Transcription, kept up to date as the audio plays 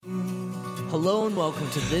Hello and welcome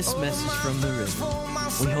to this message from the river.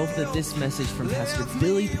 We hope that this message from Pastor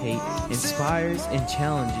Billy Pate inspires and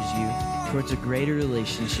challenges you towards a greater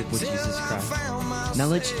relationship with Jesus Christ. Now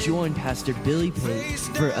let's join Pastor Billy Pate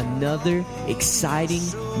for another exciting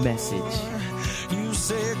message. You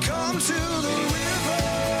say, come to the river,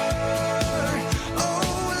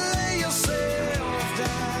 oh, lay yourself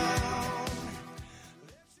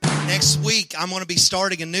down. Next week, I'm going to be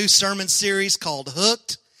starting a new sermon series called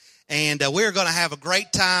Hooked. And we're going to have a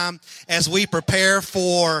great time as we prepare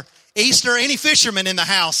for Easter. Any fishermen in the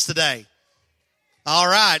house today? All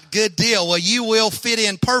right, good deal. Well, you will fit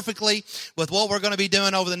in perfectly with what we're going to be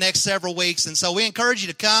doing over the next several weeks. And so we encourage you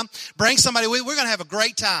to come, bring somebody with you. We're going to have a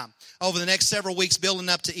great time over the next several weeks building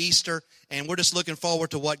up to Easter. And we're just looking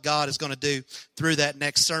forward to what God is going to do through that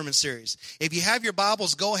next sermon series. If you have your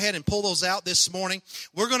Bibles, go ahead and pull those out this morning.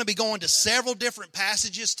 We're going to be going to several different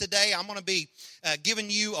passages today. I'm going to be giving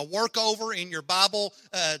you a workover in your Bible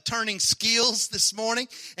turning skills this morning.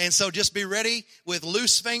 And so just be ready with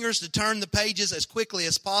loose fingers to turn the pages as quickly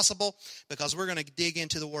as possible, because we're going to dig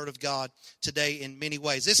into the Word of God today in many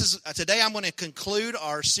ways. Today I'm going to conclude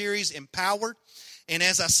our series, Empowered. And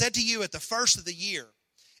as I said to you at the first of the year,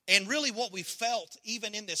 and really what we felt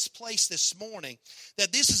even in this place this morning,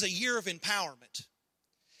 that this is a year of empowerment.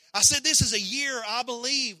 I said this is a year, I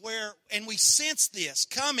believe, where, and we sense this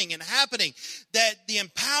coming and happening, that the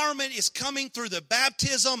empowerment is coming through the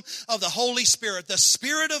baptism of the Holy Spirit. The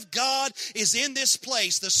Spirit of God is in this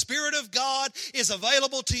place. The Spirit of God is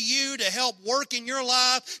available to you to help work in your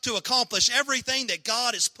life to accomplish everything that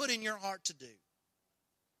God has put in your heart to do.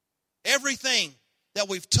 Everything that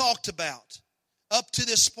we've talked about up to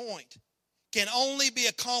this point can only be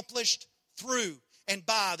accomplished through and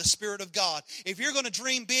by the Spirit of God. If you're going to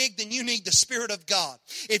dream big, then you need the Spirit of God.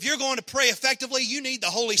 If you're going to pray effectively, you need the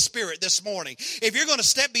Holy Spirit this morning. If you're going to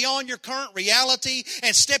step beyond your current reality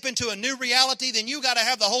and step into a new reality, then you got to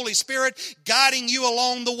have the Holy Spirit guiding you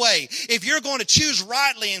along the way. If you're going to choose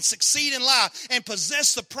rightly and succeed in life and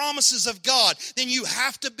possess the promises of God, then you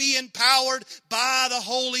have to be empowered by the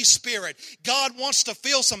Holy Spirit. God wants to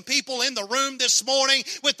fill some people in the room this morning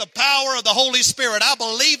with the power of the Holy Spirit. I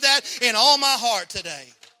believe that in all my heart today.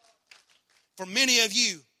 For many of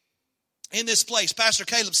you in this place, Pastor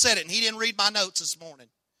Caleb said it, and he didn't read my notes this morning,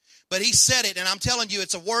 but he said it, and I'm telling you,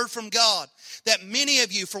 it's a word from God, that many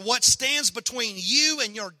of you, for what stands between you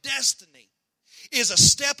and your destiny is a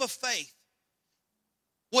step of faith.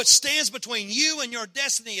 What stands between you and your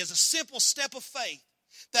destiny is a simple step of faith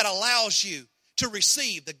that allows you to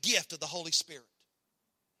receive the gift of the Holy Spirit.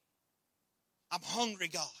 I'm hungry,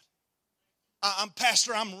 God.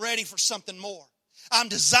 Pastor, I'm ready for something more. I'm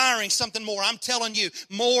desiring something more. I'm telling you,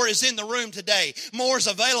 more is in the room today. More is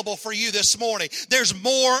available for you this morning. There's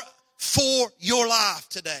more for your life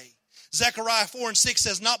today. Zechariah 4:6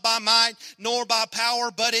 says, not by might nor by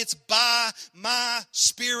power, but it's by my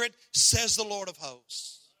Spirit, says the Lord of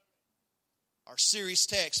hosts. Our series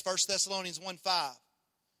text, 1 Thessalonians 1:5.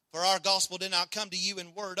 For our gospel did not come to you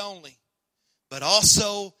in word only, but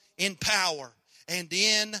also in power and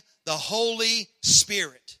in the Holy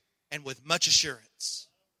Spirit, and with much assurance.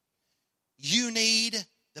 You need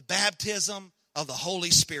the baptism of the Holy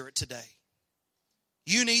Spirit today.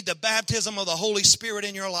 You need the baptism of the Holy Spirit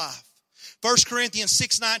in your life. 1 Corinthians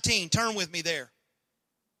 6:19, turn with me there.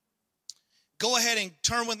 Go ahead and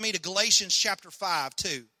turn with me to Galatians chapter 5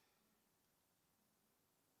 too.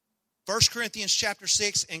 1 Corinthians chapter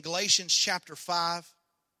 6 and Galatians chapter 5.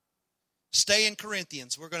 Stay in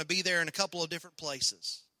Corinthians. We're going to be there in a couple of different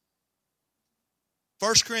places.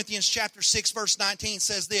 1 Corinthians chapter 6 verse 19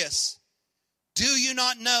 says this, do you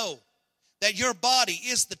not know that your body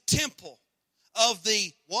is the temple of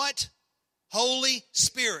the what? Holy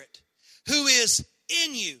Spirit, who is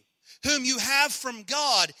in you, whom you have from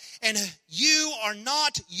God, and you are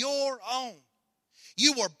not your own.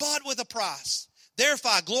 You were bought with a price.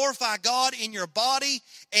 Therefore glorify God in your body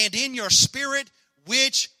and in your spirit,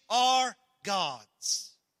 which are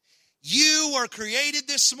God's. You were created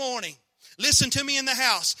this morning. Listen to me in the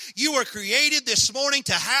house. You were created this morning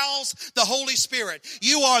to house the Holy Spirit.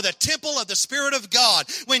 You are the temple of the Spirit of God.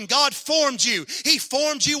 When God formed you, He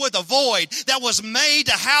formed you with a void that was made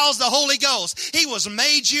to house the Holy Ghost. He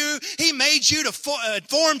made you to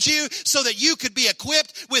formed you so that you could be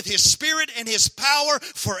equipped with His Spirit and His power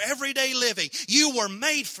for everyday living. You were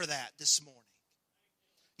made for that this morning.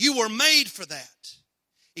 You were made for that.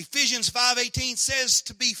 Ephesians 5:18 says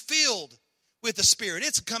to be filled with the Spirit.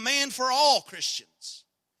 It's a command for all Christians,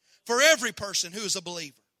 for every person who is a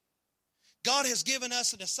believer. God has given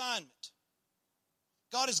us an assignment.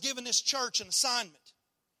 God has given this church an assignment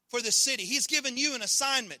for this city. He's given you an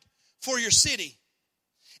assignment for your city.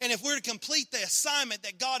 And if we're to complete the assignment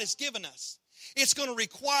that God has given us, it's going to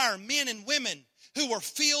require men and women who are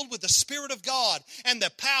filled with the Spirit of God and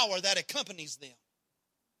the power that accompanies them.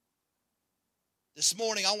 This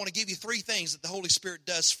morning, I want to give you 3 things that the Holy Spirit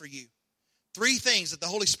does for you. 3 things that the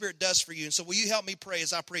Holy Spirit does for you. And so will you help me pray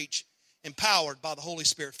as I preach? Empowered by the Holy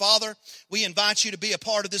Spirit. Father, we invite you to be a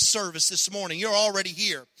part of this service this morning. You're already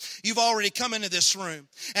here. You've already come into this room.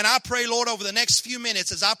 And I pray, Lord, over the next few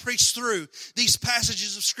minutes as I preach through these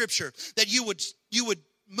passages of Scripture, that you would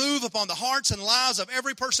move upon the hearts and lives of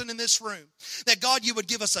every person in this room. That, God, you would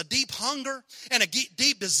give us a deep hunger and a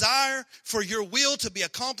deep desire for your will to be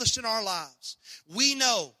accomplished in our lives. We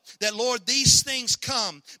know that, Lord, these things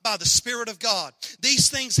come by the Spirit of God. These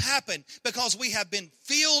things happen because we have been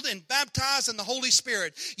filled and baptized in the Holy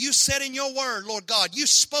Spirit. You said in your word, Lord God, you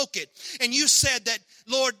spoke it, and you said that,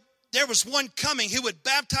 Lord, there was one coming who would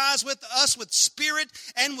baptize with us with Spirit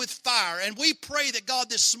and with fire. And we pray that, God,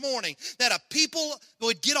 this morning, that a people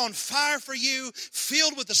would get on fire for you,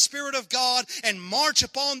 filled with the Spirit of God, and march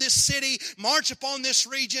upon this city, march upon this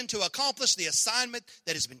region to accomplish the assignment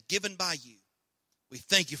that has been given by you. We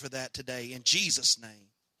thank you for that today in Jesus' name.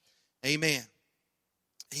 Amen.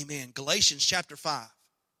 Amen. Galatians chapter 5,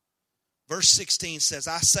 verse 16 says,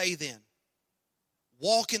 I say then,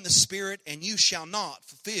 walk in the Spirit, and you shall not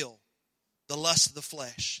fulfill the lust of the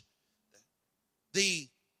flesh. The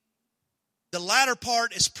latter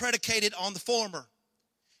part is predicated on the former.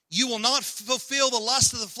 You will not fulfill the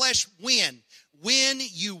lust of the flesh when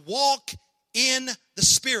you walk in the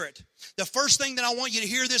Spirit. The first thing that I want you to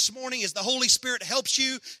hear this morning is the Holy Spirit helps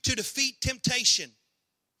you to defeat temptation.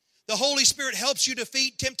 The Holy Spirit helps you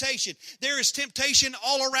defeat temptation. There is temptation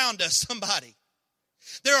all around us, somebody.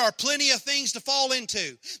 There are plenty of things to fall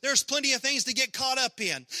into. There's plenty of things to get caught up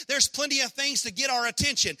in. There's plenty of things to get our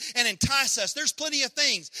attention and entice us. There's plenty of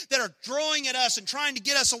things that are drawing at us and trying to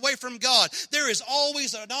get us away from God. There is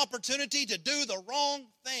always an opportunity to do the wrong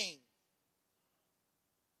thing.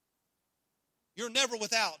 You're never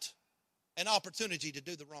without an opportunity to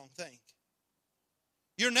do the wrong thing.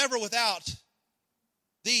 You're never without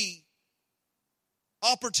the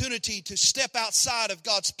opportunity to step outside of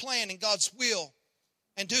God's plan and God's will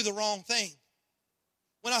and do the wrong thing.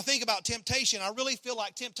 When I think about temptation, I really feel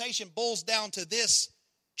like temptation boils down to this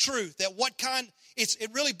truth, that it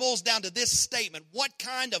really boils down to this statement: what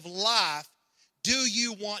kind of life do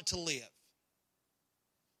you want to live?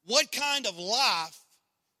 What kind of life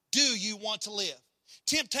do you want to live?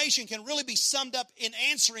 Temptation can really be summed up in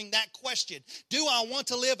answering that question. Do I want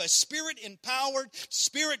to live a Spirit-empowered,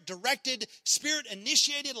 Spirit-directed,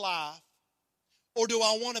 Spirit-initiated life, or do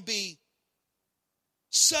I want to be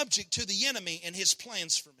subject to the enemy and his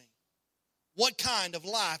plans for me? What kind of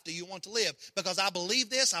life do you want to live? Because I believe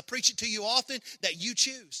this, I preach it to you often, that you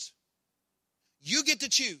choose. You get to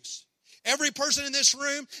choose. Every person in this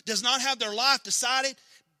room does not have their life decided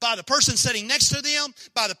by the person sitting next to them,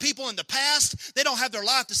 by the people in the past. They don't have their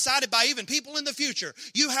life decided by even people in the future.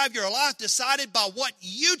 You have your life decided by what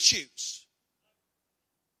you choose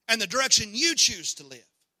and the direction you choose to live.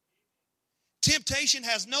 Temptation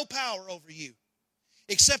has no power over you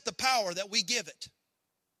except the power that we give it.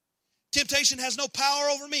 Temptation has no power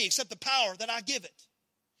over me except the power that I give it.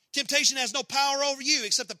 Temptation has no power over you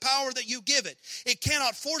except the power that you give it. It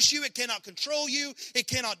cannot force you. It cannot control you. It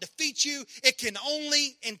cannot defeat you. It can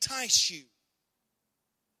only entice you.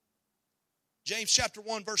 James chapter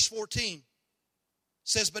 1 verse 14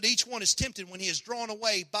 says, but each one is tempted when he is drawn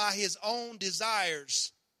away by his own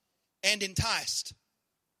desires and enticed.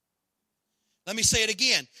 Let me say it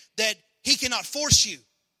again, that he cannot force you.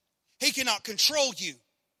 He cannot control you.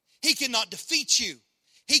 He cannot defeat you.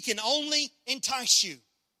 He can only entice you.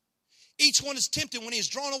 Each one is tempted when he is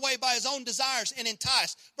drawn away by his own desires and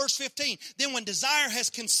enticed. Verse 15, then when desire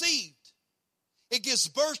has conceived, it gives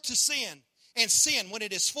birth to sin. And sin, when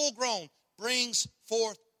it is full grown, brings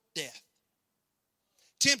forth death.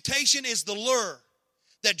 Temptation is the lure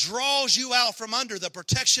that draws you out from under the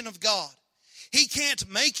protection of God. He can't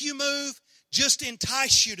make you move, just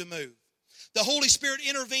entice you to move. The Holy Spirit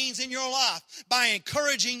intervenes in your life by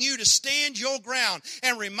encouraging you to stand your ground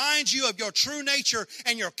and remind you of your true nature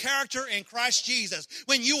and your character in Christ Jesus.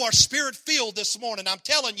 When you are Spirit-filled this morning, I'm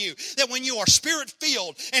telling you that when you are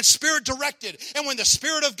Spirit-filled and Spirit-directed, and when the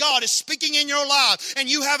Spirit of God is speaking in your life, and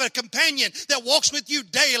you have a companion that walks with you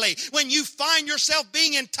daily, when you find yourself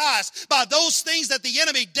being enticed by those things that the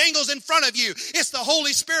enemy dangles in front of you, it's the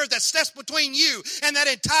Holy Spirit that steps between you and that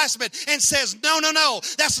enticement and says, no,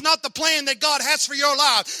 that's not the plan that God has for your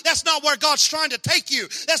life. That's not where God's trying to take you.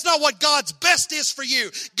 That's not what God's best is for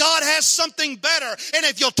you. God has something better. And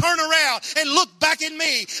if you'll turn around and look back at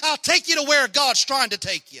me, I'll take you to where God's trying to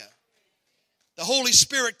take you. The Holy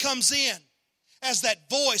Spirit comes in as that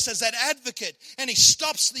voice, as that advocate, and he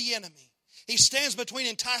stops the enemy. He stands between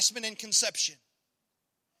enticement and conception.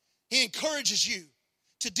 He encourages you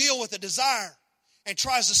to deal with a desire and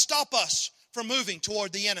tries to stop us from moving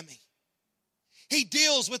toward the enemy. He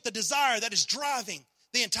deals with the desire that is driving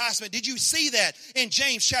the enticement. Did you see that in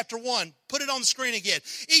James chapter 1? Put it on the screen again.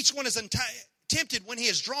 Each one is tempted when he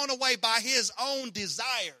is drawn away by his own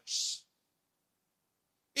desires.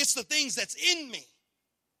 It's the things that's in me.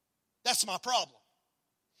 That's my problem.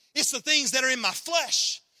 It's the things that are in my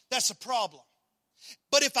flesh. That's a problem.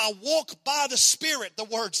 But if I walk by the Spirit, the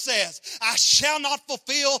Word says, I shall not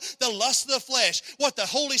fulfill the lust of the flesh. What the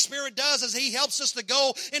Holy Spirit does is He helps us to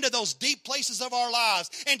go into those deep places of our lives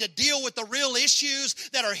and to deal with the real issues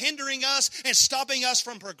that are hindering us and stopping us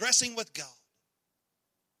from progressing with God.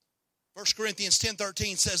 1 Corinthians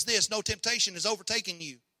 10:13 says this, no temptation has overtaken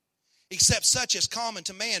you, except such as common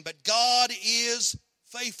to man, but God is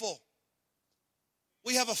faithful.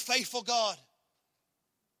 We have a faithful God.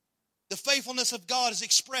 The faithfulness of God is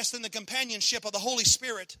expressed in the companionship of the Holy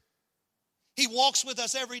Spirit. He walks with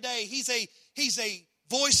us every day. He's a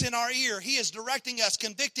voice in our ear. He is directing us,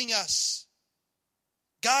 convicting us,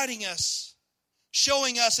 guiding us,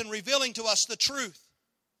 showing us and revealing to us the truth.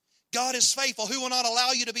 God is faithful, who will not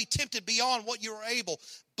allow you to be tempted beyond what you are able.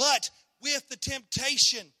 But with the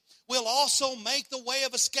temptation will also make the way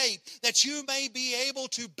of escape, that you may be able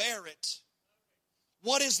to bear it.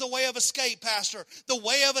 What is the way of escape, Pastor? The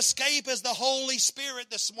way of escape is the Holy Spirit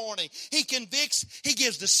this morning. He convicts, He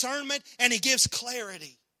gives discernment, and He gives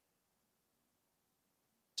clarity.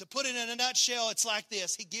 To put it in a nutshell, it's like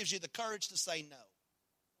this. He gives you the courage to say no.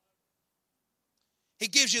 He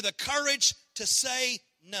gives you the courage to say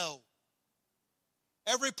no.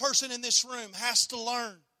 Every person in this room has to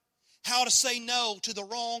learn how to say no to the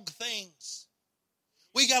wrong things.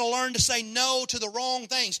 We got to learn to say no to the wrong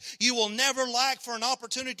things. You will never lack for an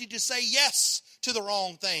opportunity to say yes to the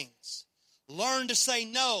wrong things. Learn to say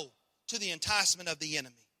no to the enticement of the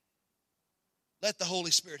enemy. Let the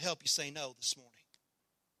Holy Spirit help you say no this morning.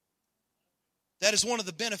 That is one of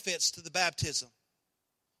the benefits to the baptism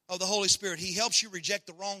of the Holy Spirit. He helps you reject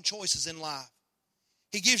the wrong choices in life.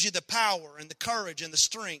 He gives you the power and the courage and the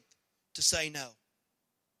strength to say no.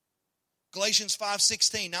 Galatians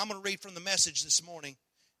 5:16. Now I'm going to read from the Message this morning,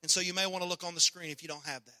 and so you may want to look on the screen if you don't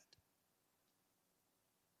have that.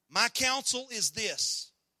 My counsel is this: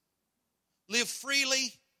 live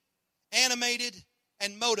freely, animated,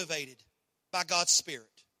 and motivated by God's Spirit.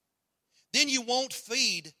 Then you won't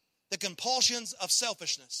feed the compulsions of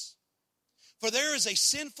selfishness. For there is a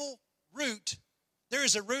root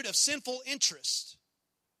of sinful interest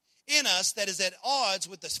in us that is at odds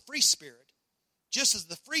with the free spirit, just as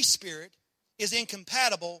the free spirit is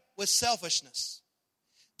incompatible with selfishness.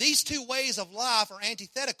 These two ways of life are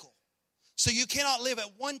antithetical. So you cannot live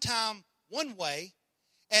at one time one way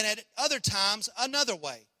and at other times another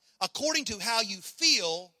way, according to how you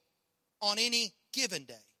feel on any given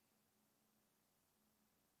day.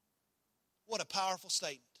 What a powerful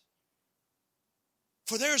statement.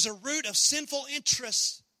 For there is a root of sinful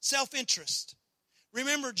interest, self-interest.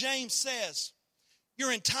 Remember, James says,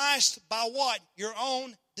 you're enticed by what? Your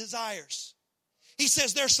own desires. He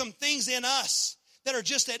says there's some things in us that are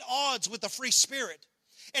just at odds with the free spirit.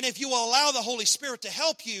 And if you will allow the Holy Spirit to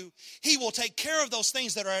help you, He will take care of those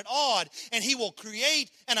things that are at odds, and He will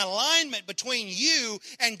create an alignment between you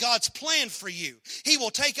and God's plan for you. He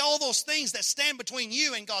will take all those things that stand between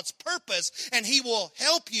you and God's purpose, and He will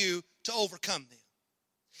help you to overcome them.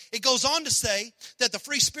 It goes on to say that the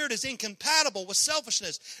free spirit is incompatible with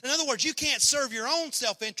selfishness. In other words, you can't serve your own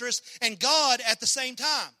self-interest and God at the same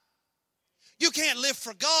time. You can't live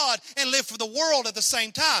for God and live for the world at the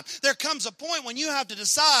same time. There comes a point when you have to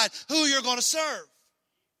decide who you're going to serve.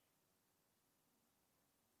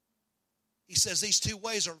 He says these two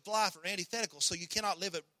ways of life are antithetical, so you cannot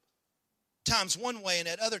live at times one way and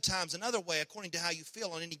at other times another way according to how you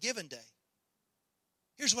feel on any given day.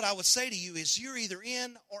 Here's what I would say to you is you're either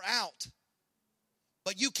in or out,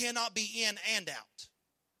 but you cannot be in and out.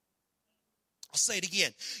 I'll say it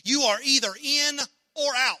again. You are either in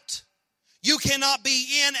or out. You cannot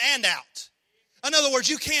be in and out. In other words,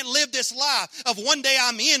 you can't live this life of one day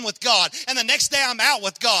I'm in with God and the next day I'm out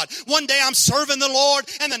with God. One day I'm serving the Lord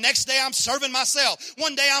and the next day I'm serving myself.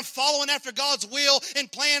 One day I'm following after God's will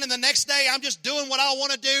and plan, and the next day I'm just doing what I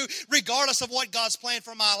want to do regardless of what God's plan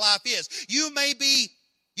for my life is.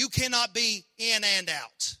 You cannot be in and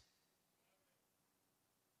out.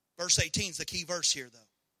 Verse 18 is the key verse here, though.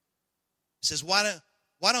 It says, why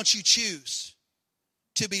don't you choose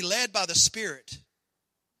to be led by the Spirit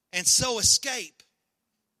and so escape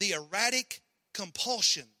the erratic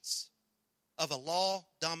compulsions of a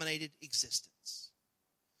law-dominated existence?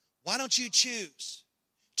 Why don't you choose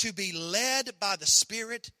to be led by the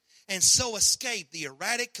Spirit and so escape the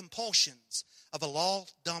erratic compulsions of a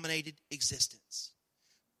law-dominated existence?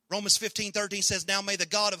 Romans 15:13 says, now may the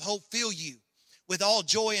God of hope fill you with all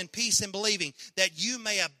joy and peace in believing, that you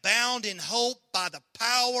may abound in hope by the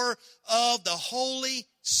power of the Holy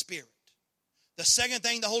Spirit. The second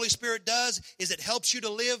thing the Holy Spirit does is it helps you to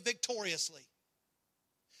live victoriously.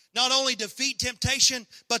 Not only defeat temptation,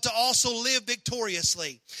 but to also live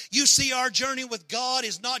victoriously. You see, our journey with God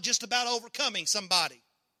is not just about overcoming somebody.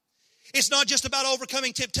 It's not just about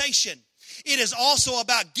overcoming temptation. It is also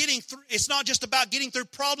about getting through. It's not just about getting through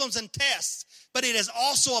problems and tests, but it is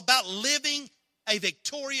also about living a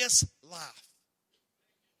victorious life.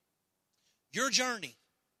 Your journey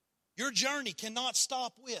cannot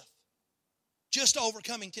stop with just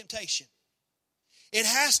overcoming temptation. It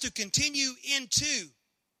has to continue into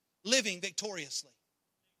living victoriously.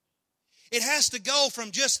 It has to go from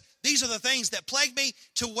just, these are the things that plague me,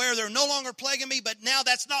 to where they're no longer plaguing me, but now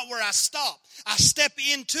that's not where I stop. I step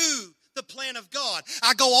into the plan of God.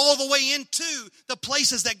 I go all the way into the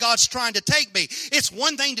places that God's trying to take me. It's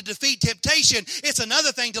one thing to defeat temptation. It's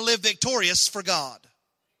another thing to live victorious for God.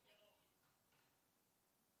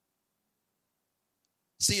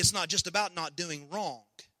 See, it's not just about not doing wrong.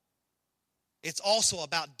 It's also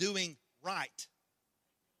about doing right.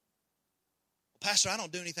 Well, Pastor, I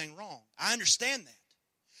don't do anything wrong. I understand that.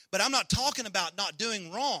 But I'm not talking about not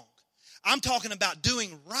doing wrong. I'm talking about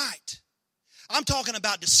doing right. I'm talking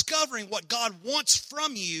about discovering what God wants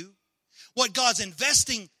from you, what God's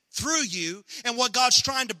investing through you, and what God's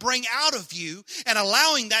trying to bring out of you, and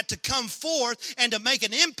allowing that to come forth and to make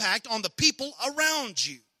an impact on the people around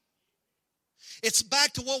you. It's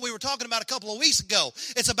back to what we were talking about a couple of weeks ago.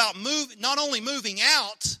 It's about not only moving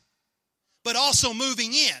out, but also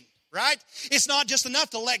moving in. Right? It's not just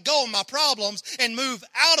enough to let go of my problems and move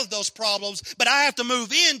out of those problems, but I have to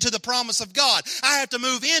move into the promise of God. I have to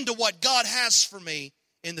move into what God has for me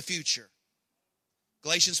in the future.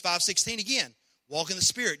 Galatians 5:16 again. Walk in the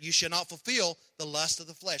Spirit. You shall not fulfill the lust of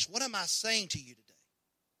the flesh. What am I saying to you today?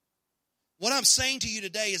 What I'm saying to you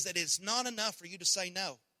today is that it's not enough for you to say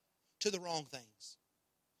no to the wrong things.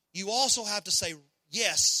 You also have to say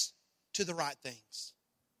yes to the right things.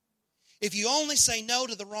 If you only say no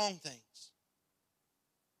to the wrong things,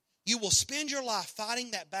 you will spend your life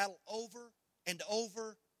fighting that battle over and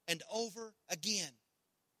over and over again.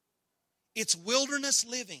 It's wilderness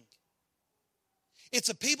living. It's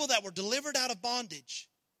a people that were delivered out of bondage,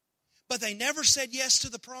 but they never said yes to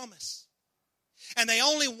the promise. And they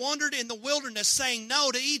only wandered in the wilderness saying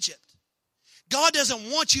no to Egypt. God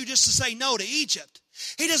doesn't want you just to say no to Egypt.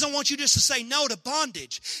 He doesn't want you just to say no to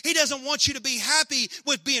bondage. He doesn't want you to be happy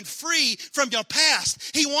with being free from your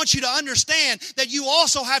past. He wants you to understand that you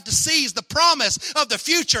also have to seize the promise of the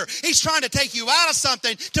future. He's trying to take you out of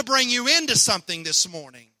something to bring you into something this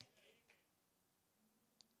morning.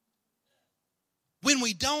 When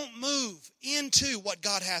we don't move into what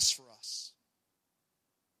God has for us,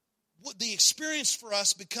 the experience for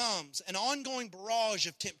us becomes an ongoing barrage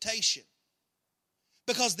of temptation.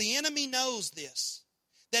 Because the enemy knows this,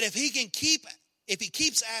 that if he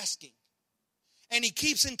keeps asking and he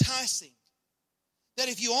keeps enticing, that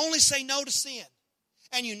if you only say no to sin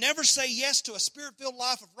and you never say yes to a Spirit-filled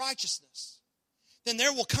life of righteousness, then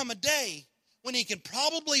there will come a day when he can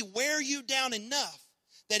probably wear you down enough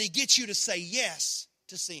that he gets you to say yes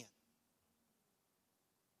to sin.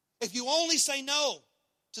 If you only say no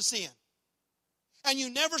to sin, and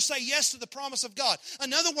you never say yes to the promise of God.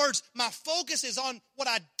 In other words, my focus is on what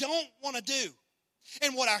I don't want to do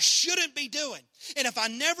and what I shouldn't be doing. And if I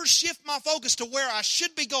never shift my focus to where I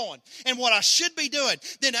should be going and what I should be doing,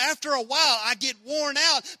 then after a while I get worn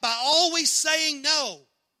out by always saying no.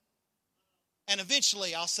 And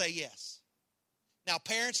eventually I'll say yes. Now,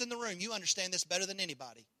 parents in the room, you understand this better than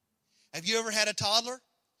anybody. Have you ever had a toddler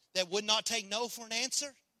that would not take no for an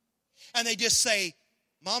answer? And they just say,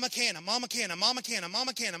 Mama canna, Mama canna, Mama canna,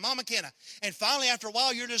 Mama canna, Mama canna. And finally, after a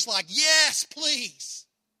while, you're just like, yes, please.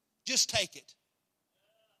 Just take it.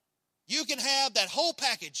 You can have that whole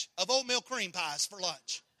package of oatmeal cream pies for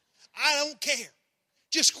lunch. I don't care.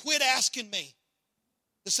 Just quit asking me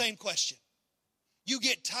the same question. You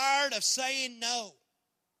get tired of saying no.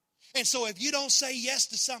 And so if you don't say yes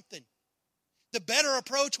to something, the better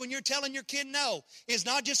approach when you're telling your kid no is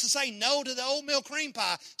not just to say no to the oatmeal cream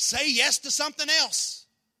pie. Say yes to something else.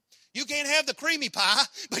 You can't have the creamy pie,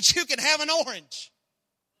 but you can have an orange.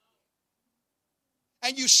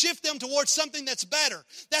 And you shift them towards something that's better.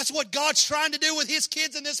 That's what God's trying to do with His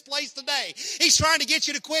kids in this place today. He's trying to get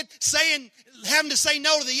you to quit having to say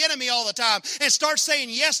no to the enemy all the time and start saying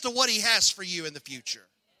yes to what He has for you in the future.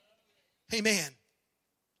 Amen.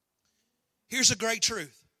 Here's a great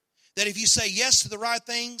truth. That if you say yes to the right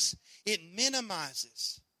things, it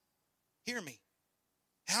minimizes, hear me,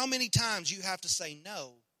 how many times you have to say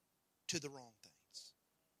no to the wrong things.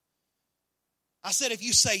 I said if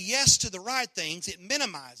you say yes to the right things, it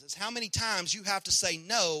minimizes how many times you have to say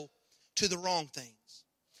no to the wrong things.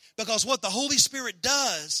 Because what the Holy Spirit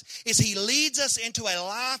does is He leads us into a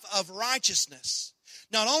life of righteousness.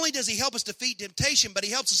 Not only does He help us defeat temptation, but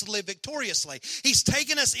He helps us to live victoriously. He's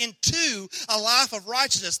taken us into a life of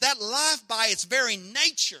righteousness. That life, by its very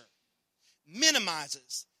nature,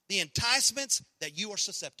 minimizes the enticements that you are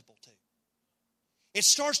susceptible to. It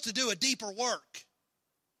starts to do a deeper work.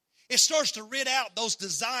 It starts to rid out those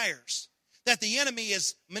desires that the enemy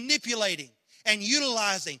is manipulating and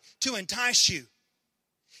utilizing to entice you.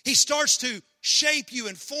 He starts to shape you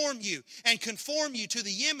and form you and conform you to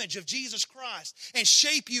the image of Jesus Christ and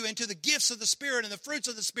shape you into the gifts of the Spirit and the fruits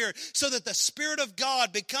of the Spirit so that the Spirit of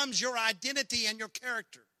God becomes your identity and your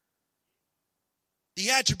character.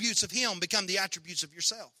 The attributes of Him become the attributes of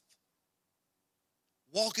yourself.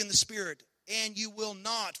 Walk in the Spirit and you will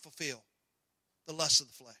not fulfill the lusts of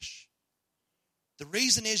the flesh. The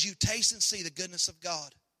reason is you taste and see the goodness of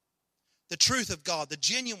God, the truth of God, the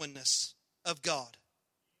genuineness of God.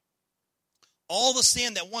 All the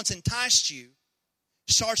sin that once enticed you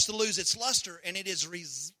starts to lose its luster, and it is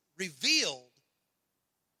revealed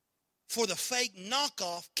for the fake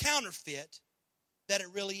knockoff counterfeit that it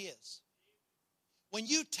really is. When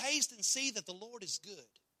you taste and see that the Lord is good,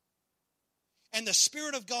 and the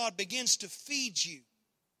Spirit of God begins to feed you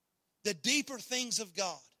the deeper things of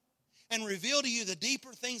God and reveal to you the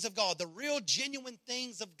deeper things of God, the real genuine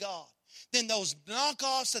things of God, then those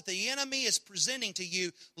knockoffs that the enemy is presenting to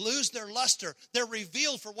you lose their luster. They're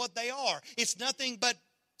revealed for what they are. It's nothing but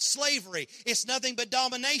slavery. It's nothing but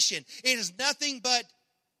domination. It is nothing but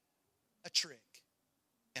a trick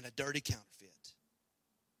and a dirty counterfeit.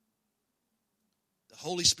 The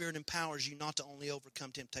Holy Spirit empowers you not to only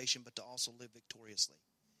overcome temptation, but to also live victoriously.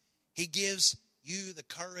 He gives you the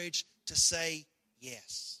courage to say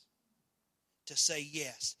yes. To say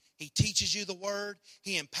yes. He teaches you the Word.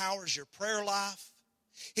 He empowers your prayer life.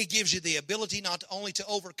 He gives you the ability not only to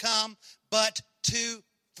overcome, but to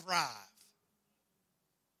thrive.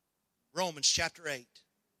 Romans chapter 8.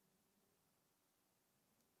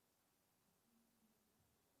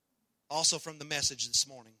 Also from the Message this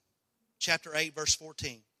morning. Chapter 8, verse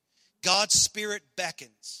 14. God's Spirit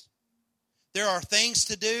beckons. There are things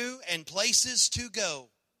to do and places to go.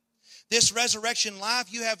 This resurrection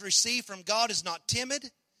life you have received from God is not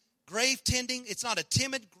timid, grave tending. It's not a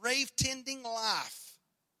timid, grave tending life.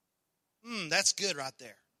 That's good right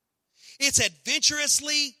there. It's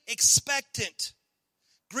adventurously expectant.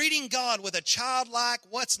 Greeting God with a childlike,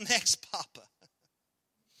 what's next, Papa?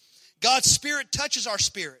 God's Spirit touches our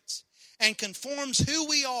spirits and conforms who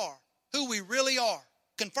we are, who we really are.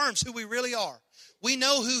 Confirms who we really are. We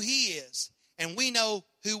know who He is, and we know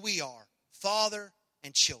who we are, Father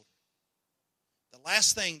and children. The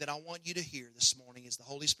last thing that I want you to hear this morning is the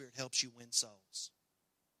Holy Spirit helps you win souls.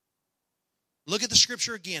 Look at the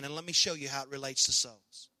scripture again and let me show you how it relates to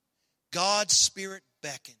souls. God's Spirit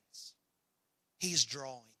beckons. He's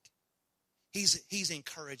drawing. He's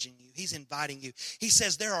encouraging you. He's inviting you. He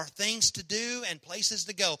says there are things to do and places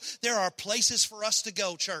to go. There are places for us to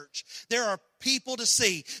go, church. There are people to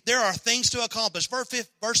see. There are things to accomplish.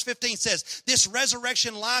 Verse 15 says, this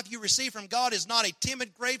resurrection life you receive from God is not a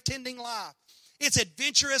timid, grave-tending life. It's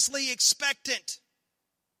adventurously expectant.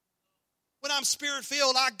 When I'm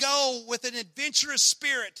Spirit-filled, I go with an adventurous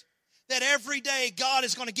spirit that every day God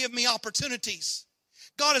is going to give me opportunities.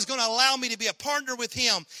 God is going to allow me to be a partner with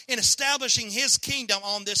Him in establishing His kingdom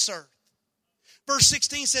on this earth. Verse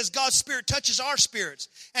 16 says God's Spirit touches our spirits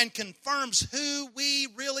and confirms who we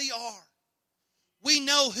really are. We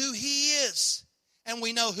know who He is and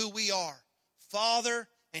we know who we are, Father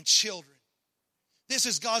and children. This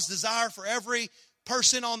is God's desire for every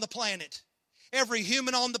person on the planet. Every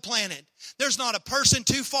human on the planet. There's not a person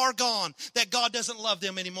too far gone that God doesn't love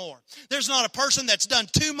them anymore. There's not a person that's done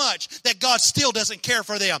too much that God still doesn't care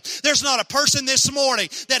for them. There's not a person this morning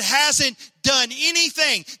that hasn't done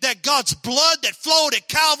anything that God's blood that flowed at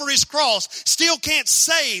Calvary's cross still can't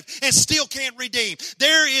save and still can't redeem.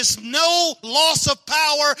 There is no loss of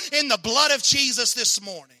power in the blood of Jesus this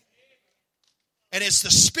morning. And it's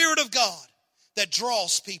the Spirit of God that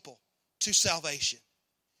draws people to salvation.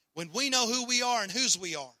 When we know who we are and whose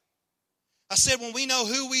we are. I said when we know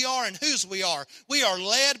who we are and whose we are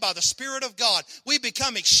led by the Spirit of God. We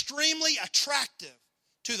become extremely attractive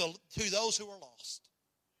to those who are lost.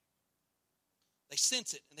 They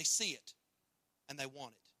sense it and they see it and they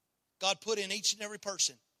want it. God put in each and every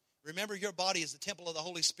person. Remember, your body is the temple of the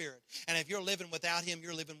Holy Spirit. And if you're living without Him,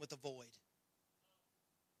 you're living with a void.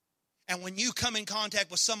 And when you come in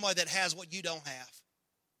contact with somebody that has what you don't have,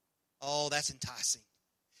 oh, that's enticing.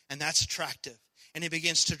 And that's attractive. And it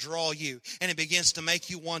begins to draw you. And it begins to make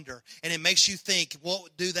you wonder. And it makes you think,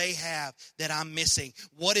 what do they have that I'm missing?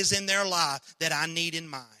 What is in their life that I need in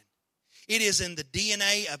mine? It is in the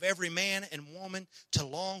DNA of every man and woman to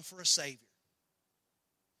long for a Savior.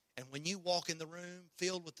 And when you walk in the room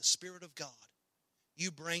filled with the Spirit of God,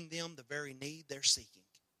 you bring them the very need they're seeking.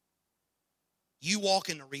 You walk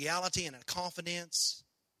in a reality and a confidence,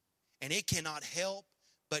 and it cannot help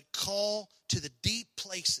but call to the deep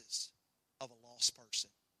places of a lost person.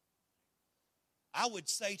 I would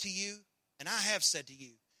say to you, and I have said to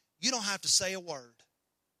you, you don't have to say a word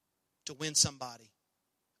to win somebody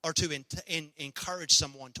or to encourage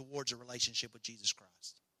someone towards a relationship with Jesus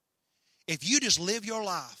Christ. If you just live your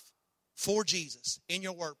life for Jesus in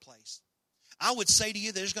your workplace, I would say to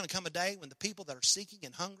you, there's going to come a day when the people that are seeking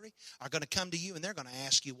and hungry are going to come to you and they're going to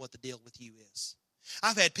ask you what the deal with you is.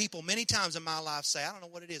 I've had people many times in my life say, I don't know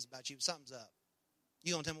what it is about you, but something's up.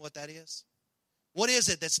 You going to tell me what that is? What is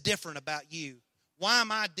it that's different about you? Why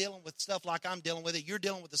am I dealing with stuff like I'm dealing with it? You're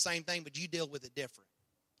dealing with the same thing, but you deal with it different.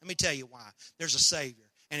 Let me tell you why. There's a Savior,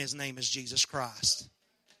 and His name is Jesus Christ.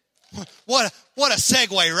 What a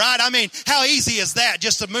segue, right? I mean, how easy is that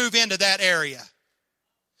just to move into that area?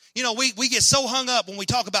 You know, we get so hung up when we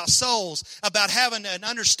talk about souls, about having an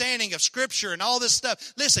understanding of Scripture and all this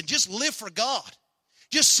stuff. Listen, just live for God.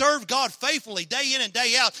 Just serve God faithfully day in and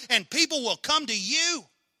day out, and people will come to you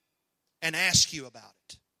and ask you about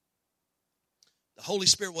it. The Holy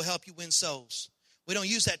Spirit will help you win souls. We don't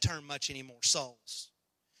use that term much anymore, souls.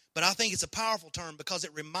 But I think it's a powerful term because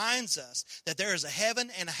it reminds us that there is a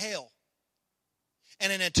heaven and a hell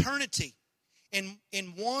and an eternity in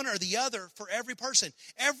one or the other for every person.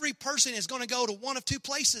 Every person is going to go to one of two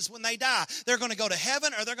places when they die. They're going to go to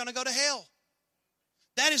heaven or they're going to go to hell.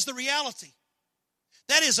 That is the reality.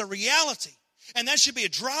 That is a reality. And that should be a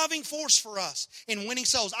driving force for us in winning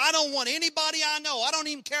souls. I don't want anybody I know. I don't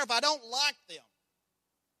even care if I don't like them.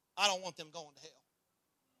 I don't want them going to hell.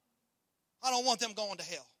 I don't want them going to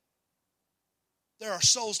hell. There are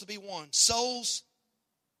souls to be won. Souls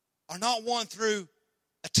are not won through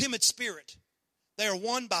a timid spirit. They are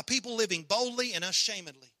won by people living boldly and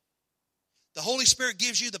unashamedly. The Holy Spirit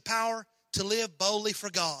gives you the power to live boldly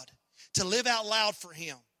for God, to live out loud for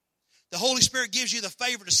Him. The Holy Spirit gives you the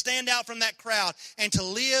favor to stand out from that crowd and to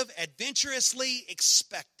live adventurously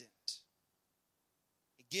expectant.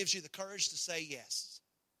 It gives you the courage to say yes,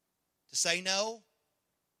 to say no,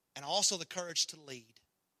 and also the courage to lead.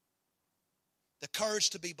 The courage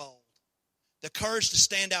to be bold. The courage to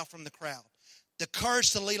stand out from the crowd. The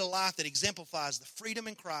courage to lead a life that exemplifies the freedom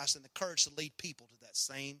in Christ and the courage to lead people to that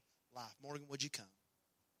same life. Morgan, would you come?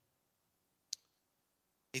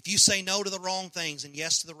 If you say no to the wrong things and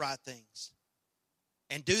yes to the right things,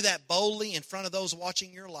 and do that boldly in front of those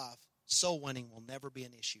watching your life, soul winning will never be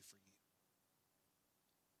an issue for you.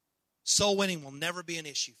 Soul winning will never be an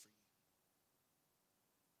issue for you.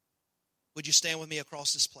 Would you stand with me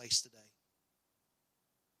across this place today?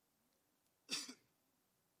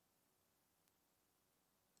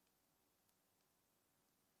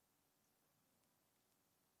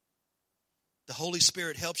 The Holy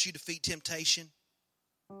Spirit helps you defeat temptation.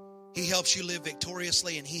 He helps you live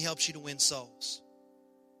victoriously, and He helps you to win souls.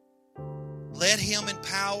 Let Him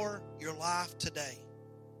empower your life today.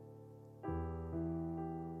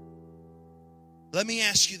 Let me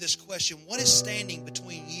ask you this question. What is standing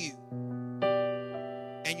between you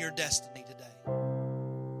and your destiny today?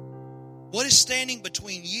 What is standing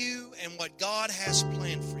between you and what God has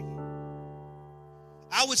planned for you?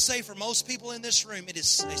 I would say for most people in this room, it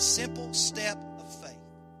is a simple step of faith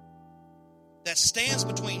that stands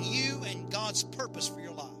between you and God's purpose for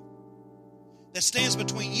your life. That stands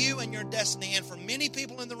between you and your destiny. And for many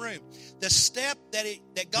people in the room, the step that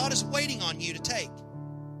God is waiting on you to take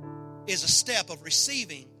is a step of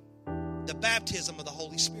receiving the baptism of the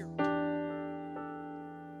Holy Spirit.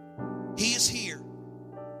 He is here.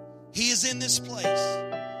 He is in this place.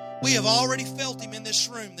 We have already felt Him in this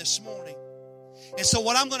room this morning. And so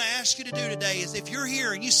what I'm going to ask you to do today is, if you're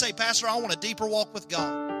here and you say, Pastor, I want a deeper walk with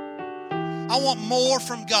God. I want more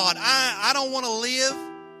from God. I don't want to live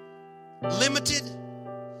limited.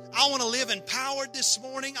 I want to live empowered this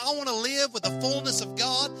morning. I want to live with the fullness of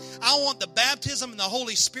God. I want the baptism in the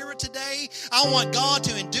Holy Spirit today. I want God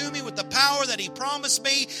to endue me with the power that He promised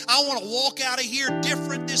me. I want to walk out of here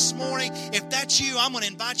different this morning. If that's you, I'm going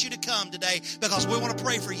to invite you to come today because we want to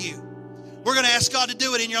pray for you. We're going to ask God to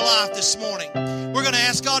do it in your life this morning. We're going to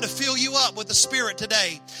ask God to fill you up with the Spirit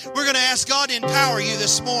today. We're going to ask God to empower you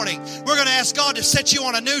this morning. We're going to ask God to set you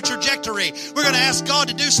on a new trajectory. We're going to ask God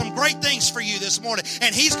to do some great things for you this morning.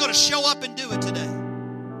 And He's going to show up and do it today.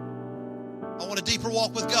 I want a deeper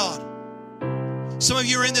walk with God. Some of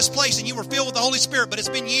you are in this place and you were filled with the Holy Spirit, but it's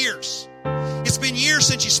been years. It's been years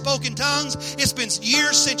since you spoke in tongues. It's been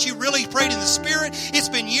years since you really prayed in the Spirit. It's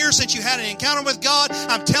been years since you had an encounter with God.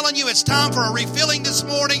 I'm telling you, it's time for a refilling this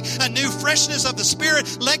morning, a new freshness of the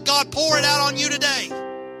Spirit. Let God pour it out on you today.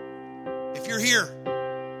 If you're here,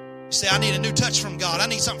 you say, I need a new touch from God. I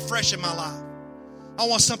need something fresh in my life. I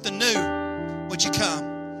want something new. Would you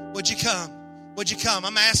come? Would you come? Would you come?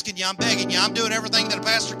 I'm asking you, I'm begging you, I'm doing everything that a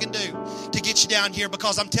pastor can do to get you down here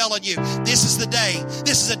because I'm telling you, this is the day.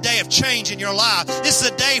 This is a day of change in your life. This is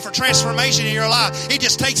a day for transformation in your life. It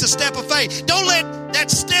just takes a step of faith. Don't let that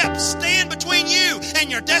step stand between you and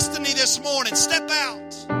your destiny this morning. Step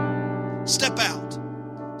out. Step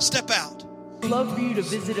out. Step out. We'd love for you to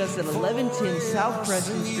visit us at 1110 South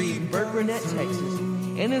Preston Street in Burkburnett, Texas.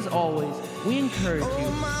 And as always, we encourage you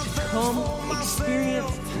to come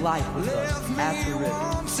experience life with us at the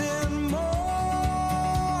river.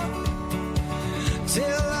 Till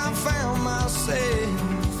I found myself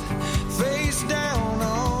face down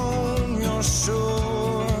on your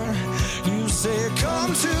shore. You said,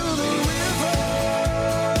 come to the river.